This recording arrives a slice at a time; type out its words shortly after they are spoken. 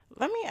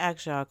let me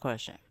ask y'all a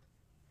question.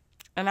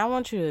 And I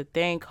want you to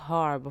think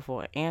hard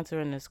before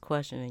answering this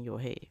question in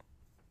your head.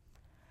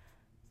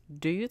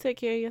 Do you take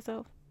care of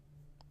yourself?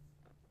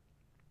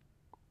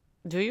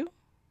 Do you?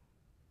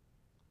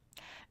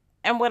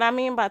 And what I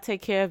mean by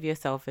take care of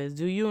yourself is,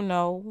 do you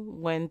know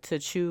when to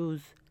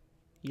choose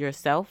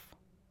yourself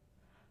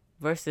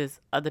versus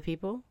other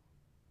people?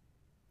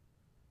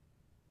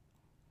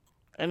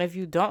 And if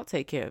you don't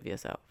take care of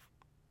yourself,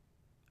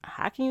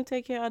 how can you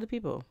take care of other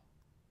people?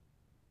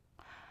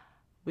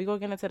 We gonna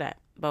get into that.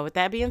 But with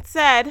that being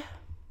said,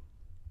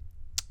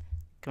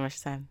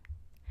 commercial time.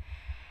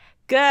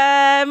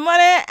 Good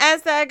morning,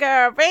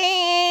 Instagram.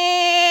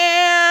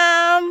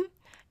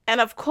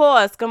 And of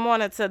course, good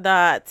morning to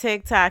the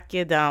TikTok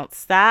You Don't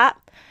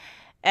Stop.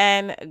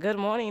 And good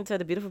morning to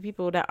the beautiful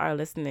people that are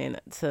listening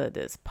to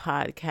this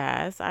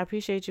podcast. I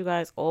appreciate you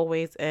guys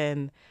always.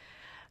 And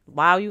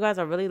wow, you guys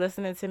are really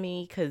listening to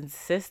me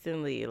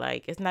consistently.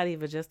 Like, it's not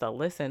even just a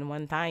listen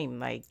one time.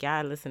 Like,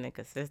 y'all listening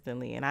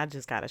consistently. And I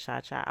just got to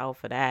shout y'all out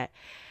for that.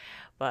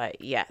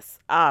 But yes.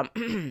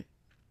 Can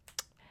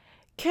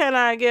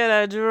I get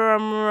a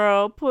drum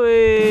roll, please?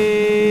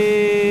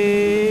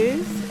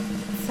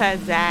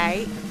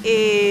 Today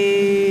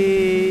is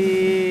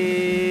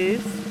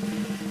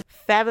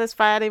Fabulous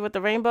Friday with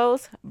the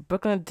Rainbows,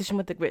 Brooklyn Edition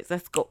with the Grits.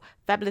 Let's go.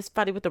 Fabulous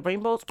Friday with the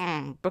Rainbows,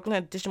 Brooklyn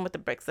Edition with the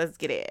bricks. Let's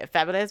get it.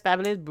 Fabulous,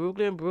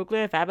 Brooklyn,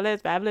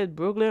 fabulous,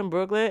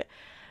 Brooklyn.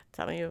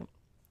 Telling you,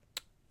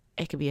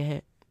 it could be a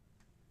hit.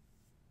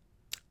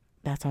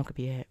 That song could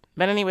be a hit.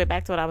 But anyway,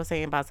 back to what I was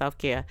saying about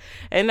self-care.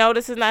 And no,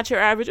 this is not your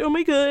average, oh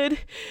my God,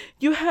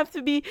 you have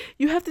to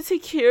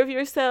take care of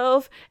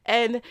yourself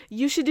and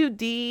you should do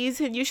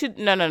these and you should,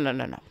 no.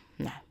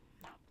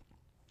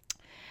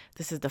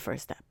 This is the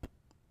first step.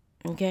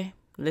 Okay?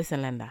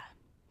 Listen, Linda.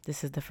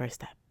 This is the first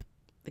step.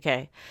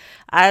 Okay?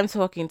 I'm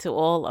talking to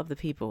all of the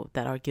people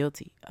that are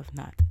guilty of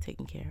not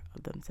taking care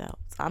of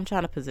themselves. I'm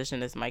trying to position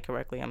this mic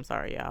correctly. I'm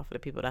sorry, y'all, for the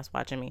people that's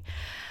watching me.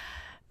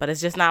 But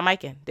it's just not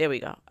micing. There we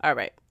go. All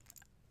right.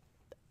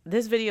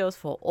 This video is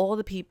for all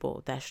the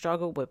people that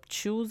struggle with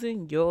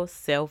choosing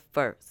yourself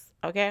first,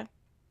 okay?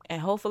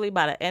 And hopefully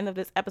by the end of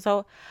this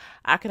episode,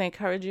 I can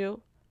encourage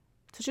you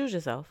to choose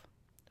yourself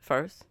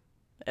first,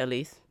 at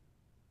least,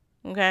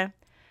 okay?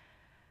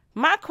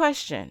 My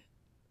question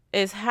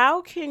is,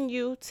 how can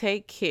you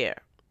take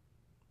care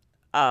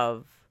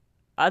of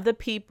other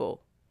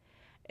people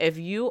if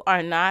you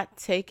are not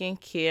taking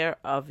care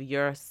of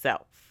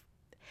yourself?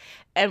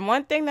 And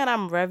one thing that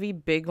I'm very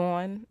big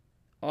on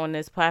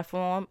this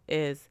platform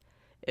is,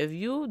 if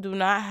you do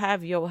not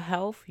have your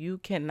health, you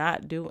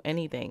cannot do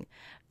anything.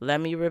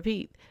 Let me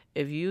repeat.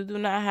 If you do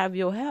not have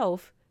your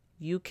health,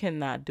 you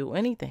cannot do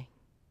anything.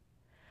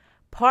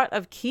 Part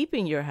of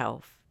keeping your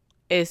health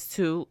is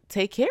to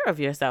take care of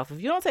yourself. If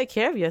you don't take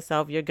care of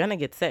yourself, you're going to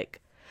get sick.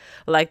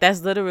 Like,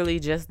 that's literally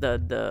just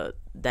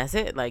that's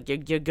it. Like,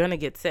 you're going to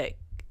get sick.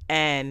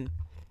 And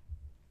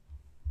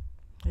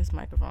this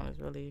microphone is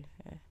really,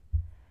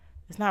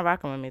 it's not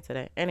rocking with me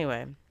today.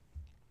 Anyway,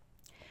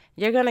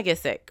 you're going to get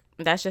sick.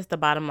 That's just the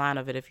bottom line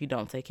of it if you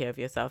don't take care of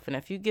yourself. And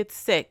if you get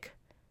sick,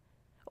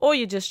 or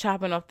you're just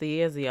chopping off the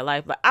years of your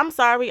life, but I'm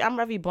sorry, I'm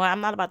very blunt.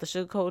 I'm not about to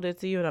sugarcoat it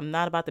to you, and I'm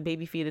not about to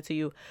baby feed it to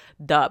you.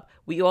 Dub.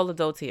 We all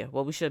adults here.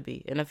 Well, we should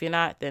be. And if you're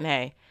not, then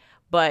hey.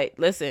 But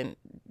listen,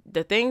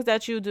 the things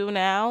that you do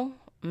now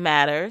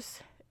matters,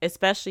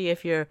 especially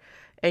if you're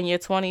in your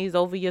 20s,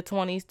 over your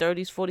 20s,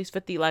 30s, 40s,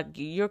 50s. Like,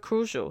 you're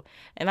crucial.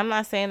 And I'm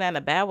not saying that in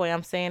a bad way.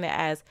 I'm saying it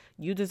as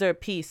you deserve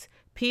peace.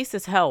 Peace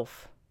is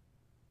health,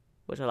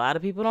 which a lot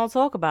of people don't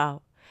talk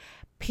about.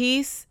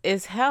 Peace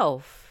is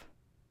health.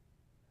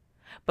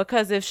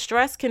 Because if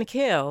stress can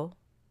kill,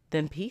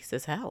 then peace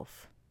is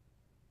health.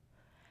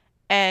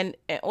 And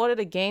in order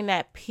to gain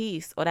that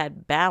peace or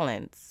that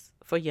balance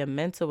for your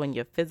mental and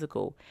your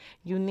physical,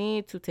 you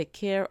need to take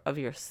care of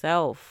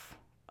yourself,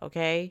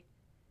 okay?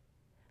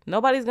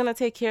 Nobody's going to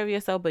take care of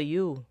yourself but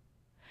you.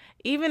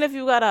 Even if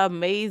you got an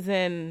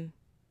amazing,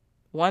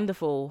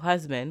 wonderful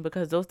husband,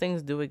 because those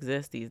things do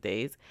exist these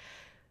days,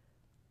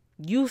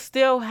 you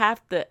still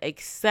have to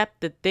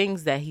accept the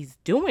things that he's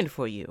doing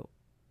for you.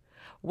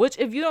 Which,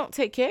 if you don't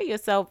take care of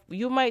yourself,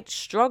 you might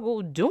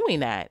struggle doing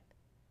that.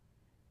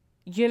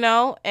 You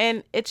know?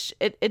 And it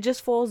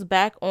just falls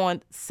back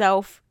on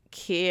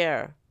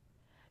self-care.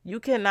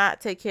 You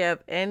cannot take care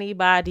of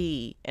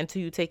anybody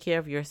until you take care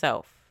of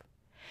yourself.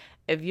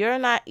 If you're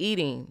not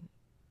eating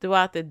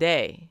throughout the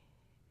day,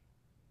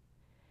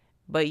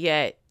 but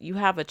yet you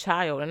have a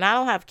child, and I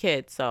don't have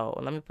kids, so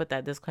let me put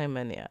that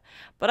disclaimer in there.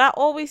 But I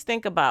always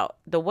think about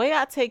the way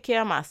I take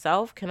care of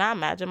myself. Can I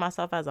imagine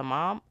myself as a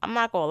mom? I'm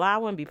not going to lie, I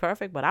wouldn't be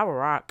perfect, but I would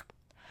rock.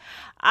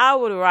 I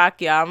would rock,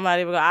 y'all. I'm not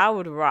even going to, I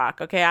would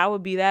rock, okay? I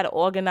would be that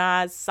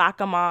organized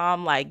soccer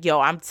mom. Like, yo,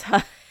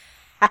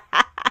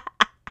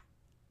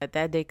 But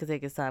that day could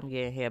take its time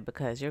getting here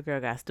because your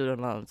girl got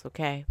student loans,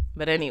 okay?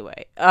 But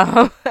anyway.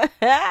 But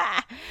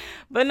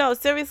no,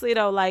 seriously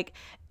though, like,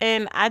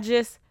 and I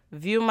just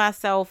view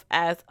myself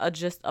as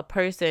just a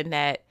person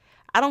that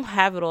I don't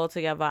have it all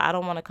together. I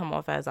don't want to come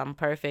off as I'm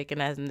perfect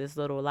and as in this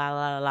little la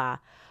la la la.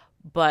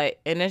 But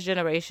in this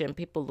generation,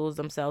 people lose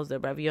themselves. They're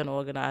very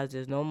unorganized.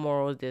 There's no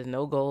morals. There's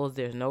no goals.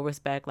 There's no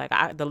respect. Like,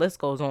 the list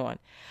goes on.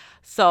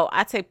 So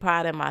I take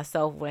pride in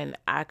myself when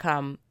I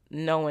come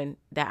knowing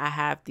that I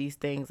have these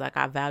things. Like,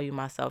 I value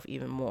myself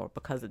even more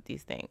because of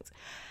these things.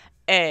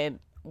 And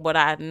what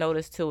I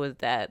noticed too is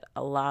that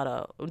a lot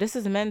of, this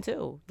is men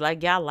too.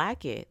 Like, y'all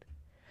lack it.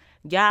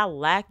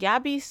 Y'all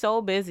be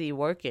so busy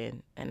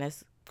working. And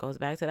this goes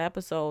back to the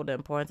episode, the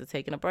importance of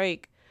taking a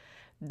break,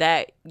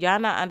 that y'all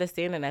not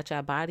understanding that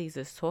your bodies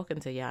is talking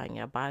to y'all, and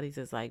your bodies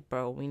is like,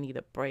 bro, we need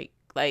a break.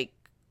 Like,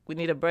 we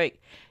need a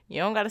break. You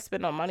don't got to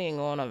spend no money and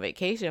going on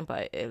vacation,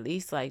 but at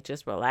least like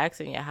just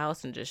relax in your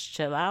house and just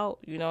chill out.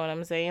 You know what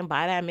I'm saying?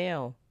 Buy that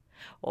meal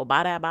or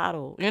buy that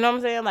bottle. You know what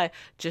I'm saying? Like,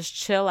 just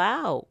chill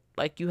out.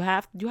 Like, you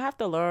have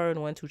to learn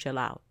when to chill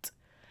out.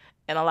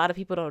 And a lot of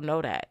people don't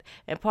know that.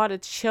 And part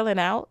of chilling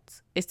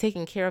out is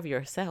taking care of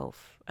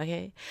yourself.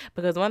 Okay?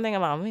 Because one thing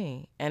about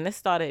me, and this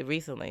started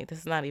recently, this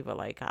is not even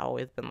like I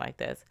always been like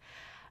this.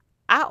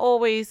 I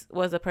always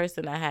was a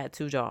person that had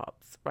 2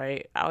 jobs,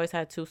 right? I always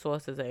had 2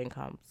 sources of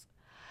incomes.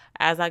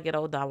 As I get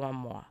older, I want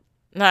more.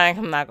 No,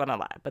 I'm not going to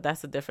lie, but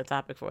that's a different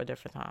topic for a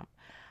different time.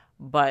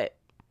 But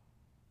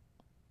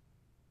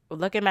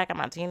looking back at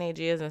my teenage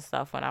years and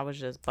stuff, when I was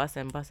just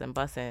busting,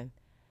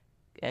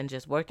 and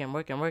just working,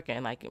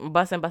 like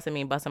busting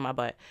mean busting my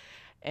butt,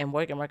 and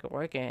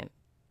working.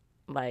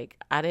 Like,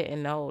 I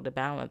didn't know the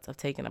balance of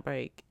taking a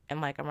break. And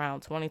like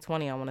around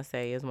 2020, I want to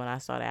say, is when I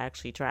started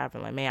actually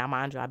traveling. Like, man,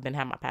 mind you, I've been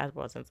having my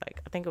passport since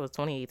like, I think it was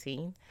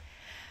 2018.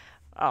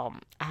 I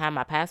had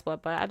my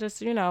passport, but I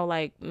just,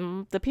 like,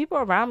 the people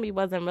around me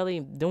wasn't really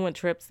doing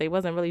trips. They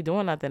wasn't really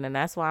doing nothing. And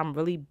that's why I'm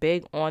really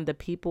big on the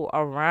people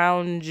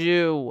around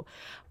you.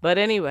 But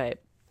anyway,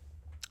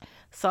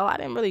 so I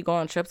didn't really go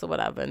on trips or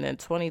whatever. And then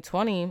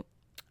 2020,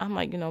 I'm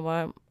like, you know what?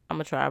 I'm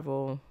going to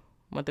travel.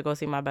 Went to go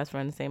see my best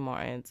friend in St.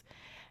 Martin's.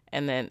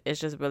 And then it's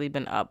just really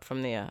been up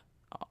from there.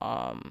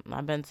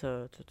 I've been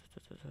to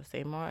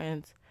St.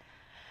 Martin's,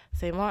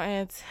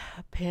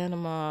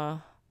 Panama,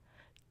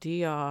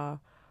 DR,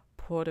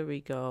 Puerto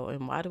Rico.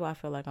 And why do I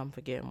feel like I'm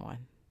forgetting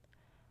one?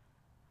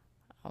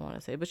 I want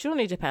to say, but you don't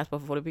need your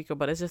passport for Puerto Rico,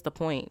 but it's just the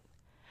point.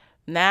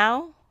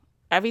 Now,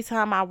 every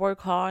time I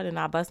work hard and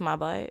I bust my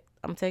butt,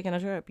 I'm taking a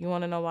trip. You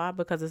want to know why?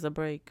 Because it's a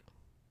break.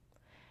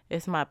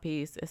 It's my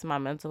peace. It's my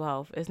mental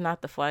health. It's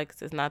not the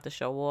flex. It's not the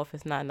show off.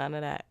 It's not none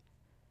of that.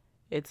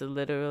 It's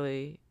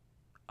literally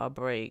a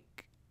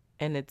break.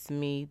 And it's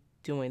me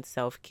doing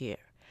self-care.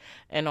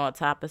 And on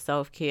top of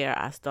self-care,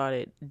 I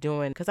started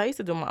doing, because I used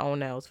to do my own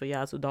nails, for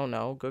y'all who don't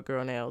know, Good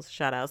Girl Nails.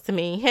 Shout outs to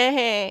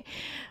me.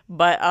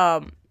 But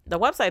the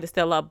website is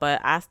still up, but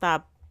I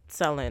stopped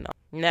selling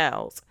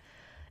nails.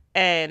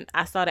 And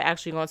I started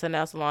actually going to the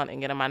nail salon and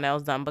getting my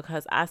nails done,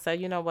 because I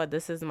said, you know what,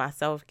 this is my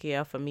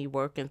self-care for me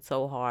working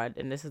so hard.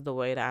 And this is the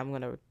way that I'm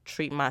going to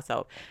treat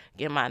myself.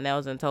 Get my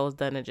nails and toes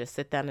done and just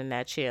sit down in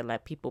that chair and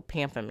let people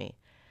pamper me.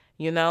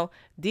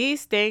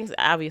 These things,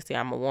 obviously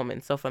I'm a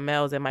woman. So for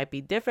males, it might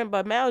be different.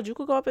 But males, you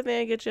could go up in there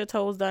and get your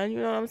toes done. You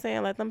know what I'm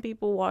saying? Let them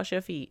people wash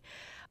your feet.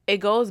 It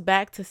goes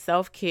back to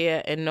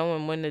self-care and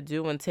knowing when to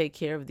do and take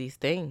care of these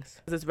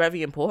things. It's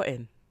very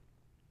important.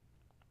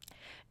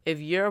 If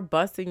you're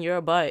busting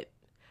your butt,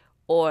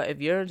 or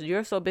if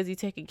you're so busy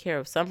taking care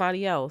of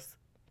somebody else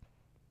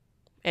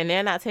and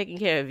they're not taking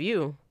care of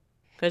you,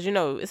 because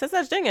it's a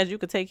such thing as you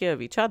could take care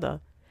of each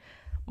other.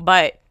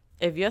 But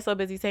if you're so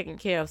busy taking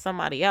care of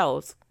somebody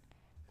else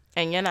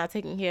and you're not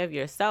taking care of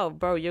yourself,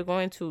 bro, you're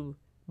going to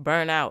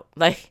burn out.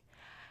 Like,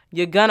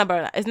 you're gonna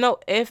burn out. It's no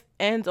if,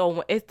 ands, or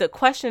when. The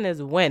question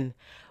is when.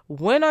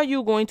 When are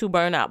you going to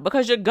burn out?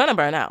 Because you're gonna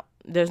burn out.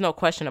 There's no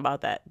question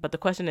about that. But the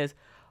question is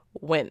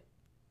when.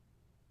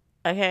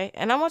 Okay?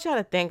 And I want y'all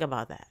to think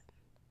about that.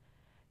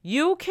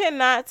 You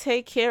cannot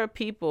take care of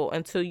people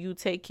until you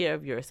take care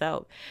of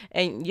yourself.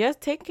 And yes,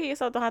 taking care of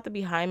yourself don't have to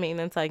be high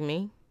maintenance like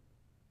me.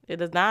 It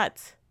does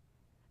not.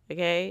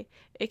 Okay?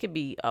 It could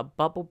be a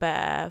bubble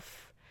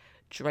bath,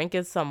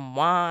 drinking some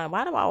wine.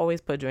 Why do I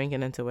always put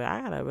drinking into it?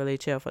 I gotta really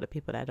chill for the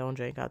people that don't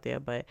drink out there.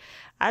 But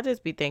I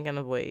just be thinking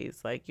of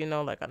ways like,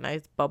 like a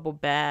nice bubble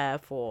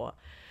bath, or,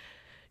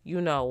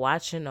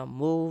 watching a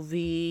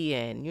movie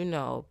and,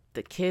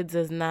 the kids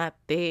is not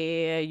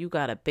there. You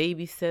got a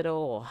babysitter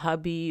or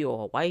hubby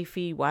or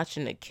wifey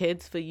watching the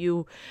kids for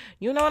you.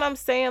 You know what I'm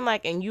saying?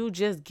 Like, and you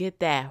just get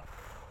that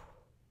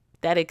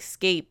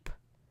escape.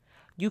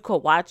 You could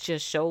watch your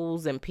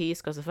shows in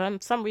peace, because for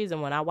some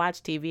reason when I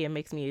watch TV, it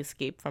makes me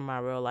escape from my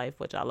real life,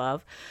 which I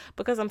love,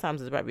 because sometimes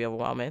it's very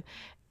overwhelming.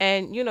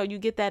 And, you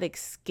get that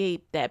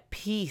escape, that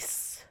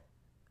peace.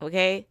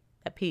 Okay?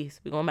 That peace.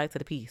 We're going back to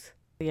the peace.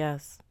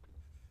 Yes.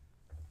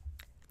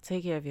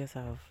 Take care of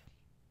yourself.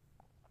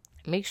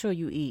 Make sure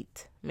you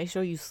eat. Make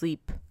sure you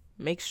sleep.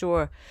 Make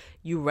sure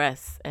you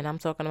rest. And I'm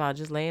talking about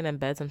just laying in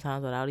bed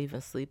sometimes without even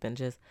sleeping.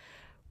 Just,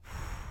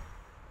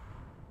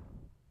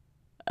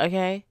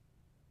 okay?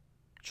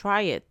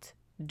 Try it.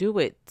 Do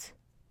it.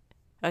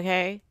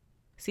 Okay?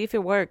 See if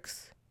it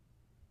works.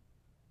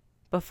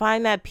 But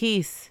find that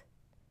peace.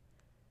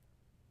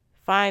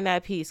 Find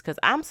that peace. Because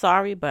I'm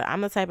sorry, but I'm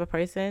the type of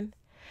person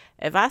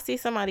If I see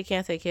somebody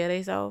can't take care of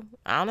themselves,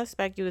 I don't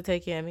expect you to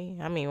take care of me.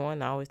 I mean,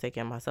 one, I always take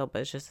care of myself,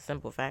 but it's just a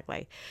simple fact.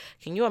 Like,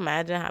 can you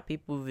imagine how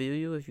people view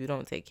you if you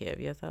don't take care of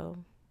yourself?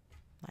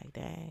 Like,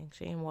 dang,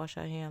 she ain't wash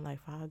her hair in like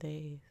 5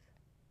 days.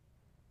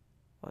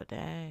 Or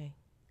dang,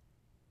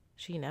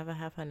 she never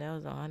have her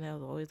nails on. Her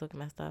nails always look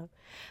messed up.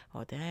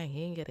 Or dang,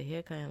 he didn't get a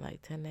haircut in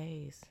like 10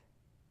 days.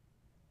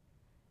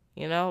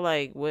 You know,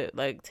 like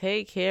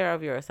take care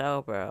of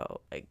yourself,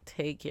 bro. Like,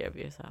 take care of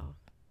yourself.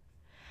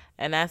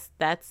 And that's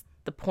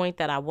the point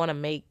that I want to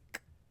make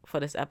for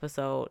this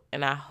episode.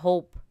 And I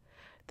hope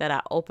that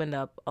I opened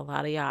up a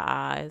lot of y'all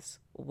eyes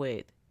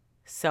with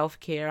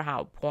self-care,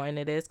 how important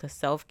it is, because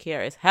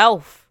self-care is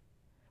health.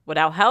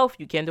 Without health,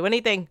 you can't do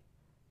anything.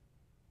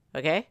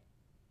 Okay?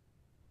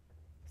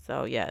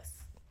 So,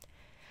 yes.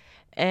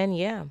 And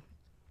yeah,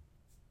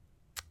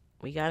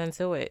 we got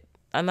into it.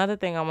 Another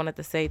thing I wanted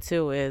to say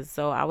too is,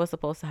 so I was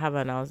supposed to have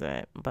an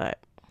announcement, but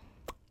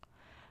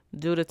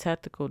due to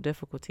technical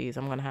difficulties,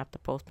 I'm going to have to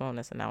postpone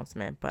this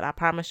announcement. But I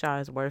promise y'all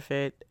it's worth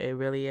it. It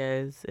really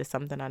is. It's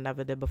something I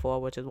never did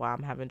before, which is why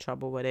I'm having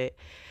trouble with it.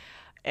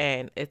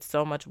 And it's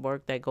so much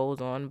work that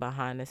goes on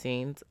behind the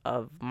scenes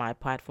of my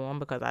platform,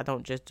 because I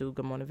don't just do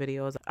Good Morning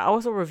videos. I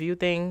also review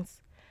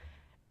things,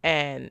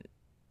 and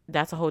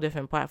that's a whole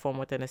different platform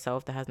within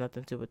itself that has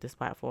nothing to do with this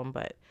platform.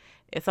 But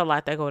it's a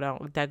lot that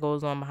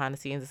goes on behind the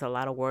scenes. It's a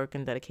lot of work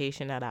and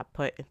dedication that I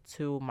put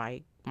into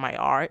my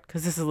art,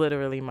 because this is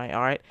literally my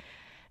art.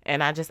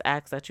 And I just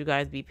ask that you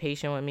guys be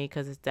patient with me,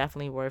 because it's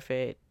definitely worth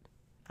it.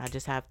 I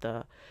just have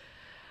to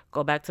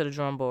go back to the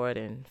drawing board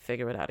and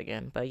figure it out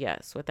again. But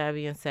yes, with that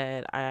being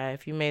said,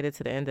 if you made it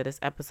to the end of this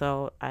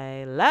episode,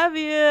 I love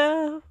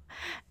you.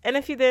 And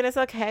if you didn't, it's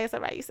okay. It's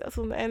all right. You still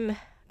tuned in.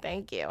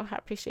 Thank you. I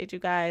appreciate you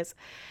guys.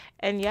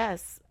 And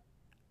yes,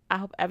 I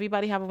hope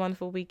everybody have a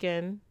wonderful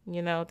weekend.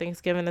 You know,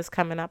 Thanksgiving is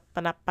coming up.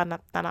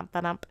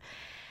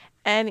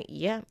 And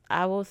yeah,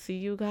 I will see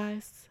you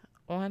guys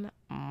on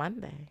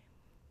Monday.